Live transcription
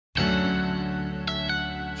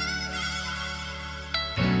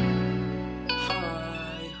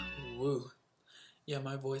Yeah,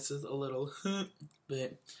 my voice is a little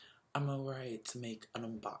but I'm alright to make an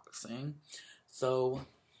unboxing. So,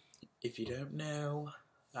 if you don't know,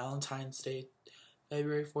 Valentine's Day,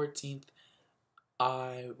 February 14th,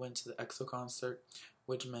 I went to the EXO concert,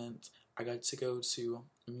 which meant I got to go to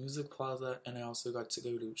Music Plaza and I also got to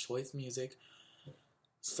go to Choice Music.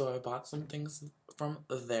 So I bought some things from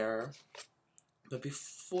there. But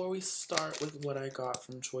before we start with what I got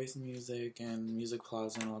from Choice Music and Music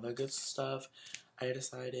Plaza and all that good stuff, I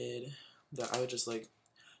decided that I would just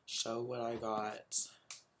show what I got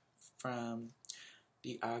from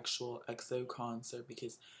the actual EXO concert,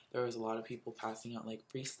 because there was a lot of people passing out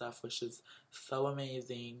free stuff, which is so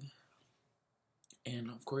amazing.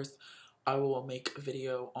 And of course, I will make a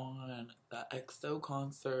video on the EXO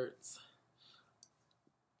concerts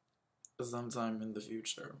sometime in the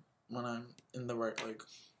future when I'm in the right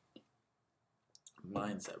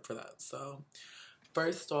mindset for that. So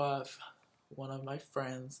first off, one of my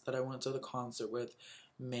friends that I went to the concert with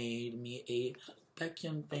made me a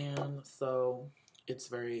Baekhyun fan, so it's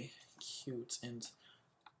very cute and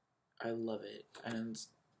I love it, and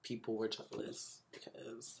people were jealous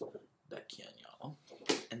because Baekhyun, y'all.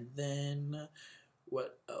 And then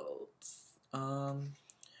what else?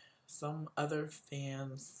 Some other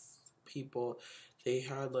people, they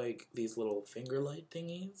had these little finger light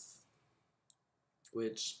thingies,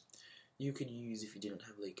 which you could use if you didn't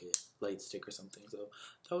have a light stick or something. So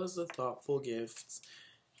that was a thoughtful gift.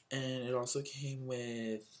 And it also came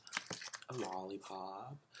with a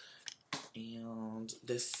lollipop and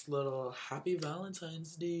this little Happy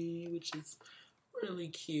Valentine's Day, which is really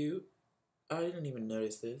cute. I didn't even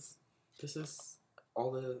notice this. This is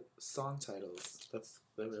all the song titles.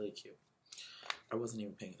 They're really cute. I wasn't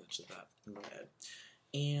even paying attention to that in my head.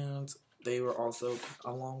 And they were also,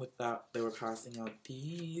 along with that, they were passing out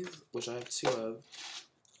these, which I have two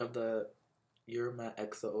of the You're My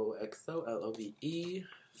XOXO, LOVE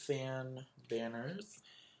fan banners.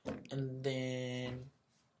 And then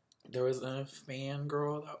there was a fan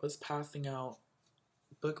girl that was passing out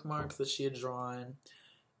bookmarks that she had drawn,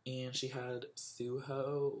 and she had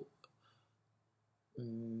Suho,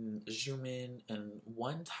 Jumin, and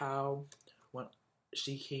One Tao. When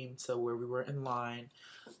she came to where we were in line,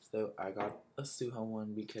 so I got a Suho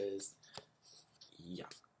one because, yeah,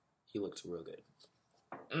 he looked real good.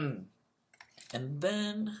 And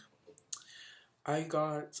then I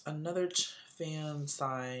got another fan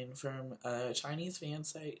sign from a Chinese fan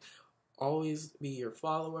site, Always Be Your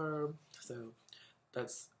Follower, so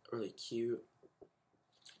that's really cute.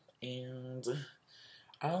 And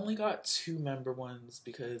I only got 2 member ones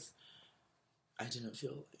because I didn't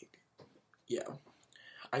feel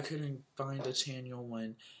I couldn't find a channel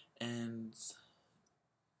one, and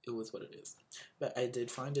it was what it is. But I did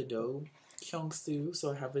find a Do Kyungsu,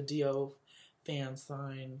 so I have a Do fan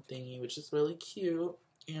sign thingy, which is really cute.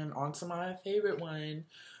 And on to my favorite one,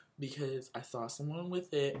 because I saw someone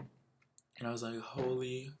with it, and I was like,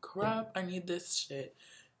 holy crap, I need this shit.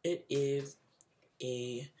 It is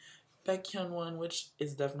a Baekhyun one, which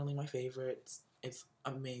is definitely my favorite. It's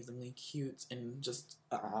amazingly cute and just,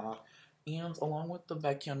 And along with the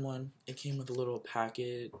Baekhyun one, it came with a little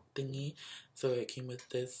packet thingy. So it came with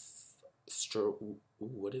this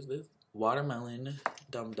what is this? Watermelon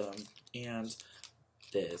Dum Dum, and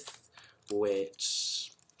this,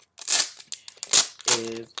 which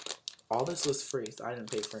is, all this was free, so I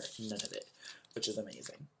didn't pay for none of it, which is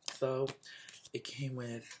amazing. So it came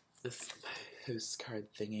with this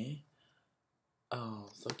postcard thingy. Oh,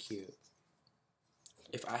 so cute.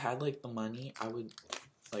 If I had the money, I would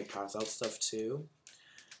pass out stuff too,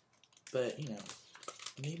 but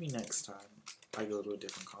maybe next time I go to a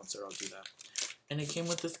different concert, I'll do that. And it came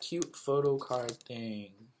with this cute photo card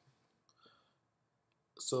thing.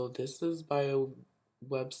 So this is by a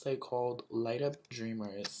website called Light Up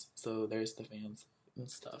Dreamers. So there's the fans and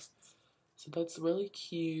stuff. So that's really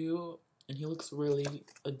cute, and he looks really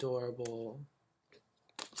adorable.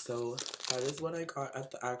 So that is what I got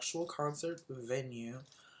at the actual concert venue.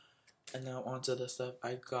 And now onto the stuff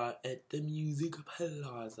I got at the Music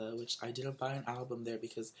Plaza, which I didn't buy an album there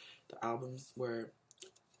because the albums were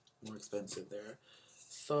more expensive there.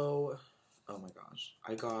 So, oh my gosh,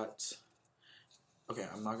 I got, okay,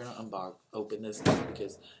 I'm not gonna open this now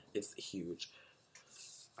because it's huge.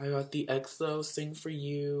 I got the EXO Sing For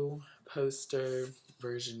You poster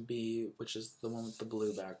version B, which is the one with the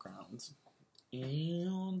blue background.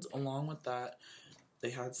 And along with that, they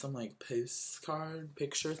had some postcard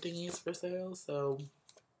picture thingies for sale, so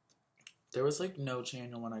there was no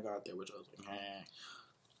channel when I got there, which I was eh.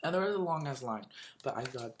 And there was a long ass line, but I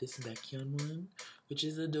got this Baekhyun one, which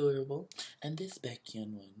is adorable, and this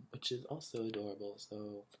Baekhyun one, which is also adorable.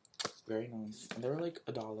 So very nice. And they were like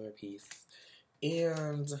 $1 a piece.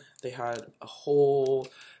 And they had a whole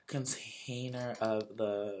container of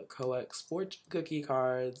the Coex fortune cookie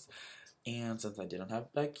cards. And since I didn't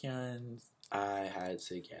have Baekhyun's, I had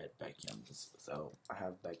to get Baekhyun's. So I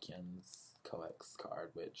have Baekhyun's Coex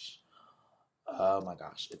card, which, oh my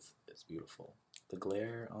gosh, it's beautiful. The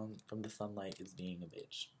glare from the sunlight is being a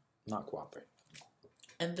bitch. Not cooperating.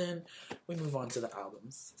 And then we move on to the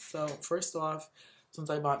albums. So first off, since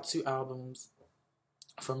I bought 2 albums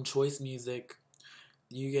from Choice Music,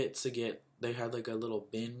 they had like a little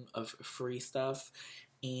bin of free stuff,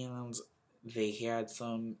 and they had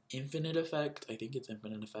some Infinite Effect, I think it's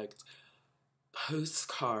Infinite Effect,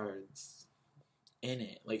 postcards in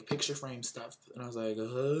it, like picture frame stuff. And I was like,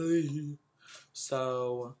 hey.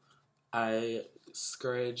 So I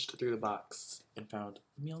scourged through the box and found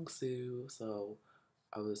Myungsoo, so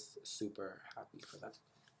I was super happy for that.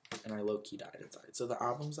 And I low-key died inside. So the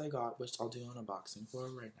albums I got, which I'll do an unboxing for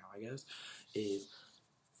right now, I guess, is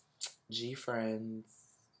G-Friend's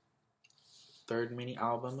 3rd mini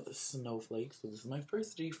album, Snowflake. So this is my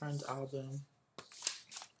first G-Friends album.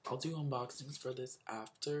 I'll do unboxings for this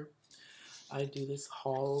after I do this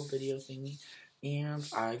haul video thingy. And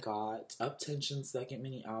I got Up Tension's 2nd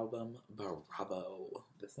mini album, Bravo.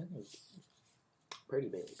 This thing is pretty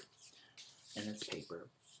big. And it's paper,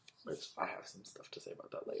 which I have some stuff to say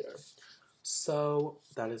about that later. So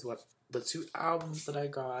that is what the 2 albums that I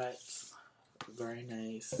got. Very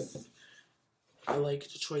nice. I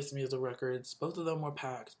liked Choice Music Records. Both of them were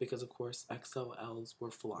packed because, of course, XOLs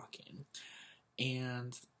were flocking.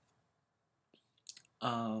 And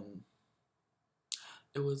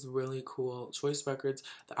it was really cool. Choice Records,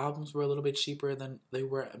 the albums were a little bit cheaper than they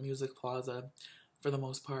were at Music Plaza for the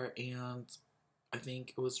most part, and I think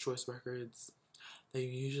it was Choice Records.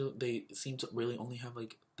 They seem to really only have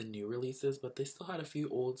like the new releases, but they still had a few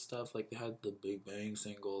old stuff. Like they had the Big Bang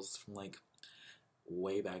singles from like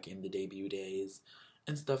way back in the debut days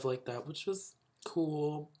and stuff like that, which was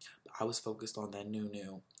cool. But I was focused on that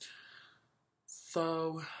new.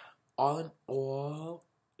 So all in all,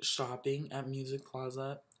 shopping at Music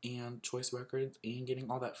Plaza and Choice Records and getting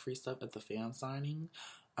all that free stuff at the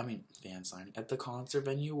at the concert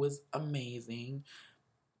venue was amazing.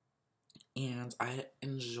 And I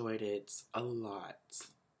enjoyed it a lot.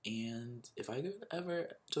 And if I go ever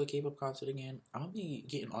to a K-pop concert again, I'm going to be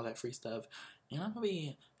getting all that free stuff. And I'm going to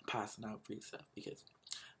be passing out free stuff because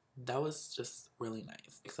that was just really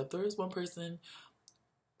nice. Except there was one person,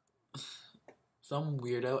 some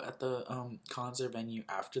weirdo at the concert venue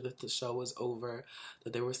after the show was over,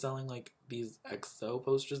 that they were selling like these EXO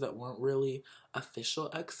posters that weren't really official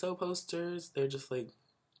EXO posters. They're just like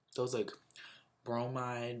those like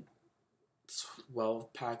bromide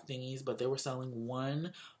 12-pack thingies, but they were selling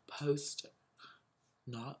one poster,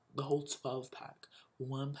 not the whole 12-pack,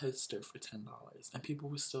 one poster for $10, and people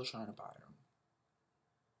were still trying to buy them.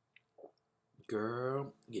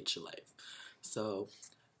 Girl, get your life. So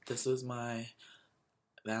this was my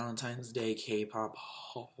Valentine's Day K-pop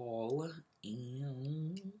haul,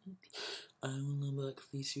 and I will unbox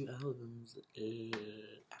these 2 albums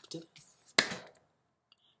after this,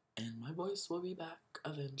 and my voice will be back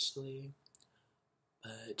eventually.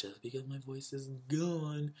 But just because my voice is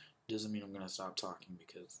gone doesn't mean I'm gonna stop talking,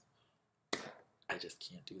 because I just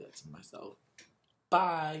can't do that to myself.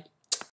 Bye!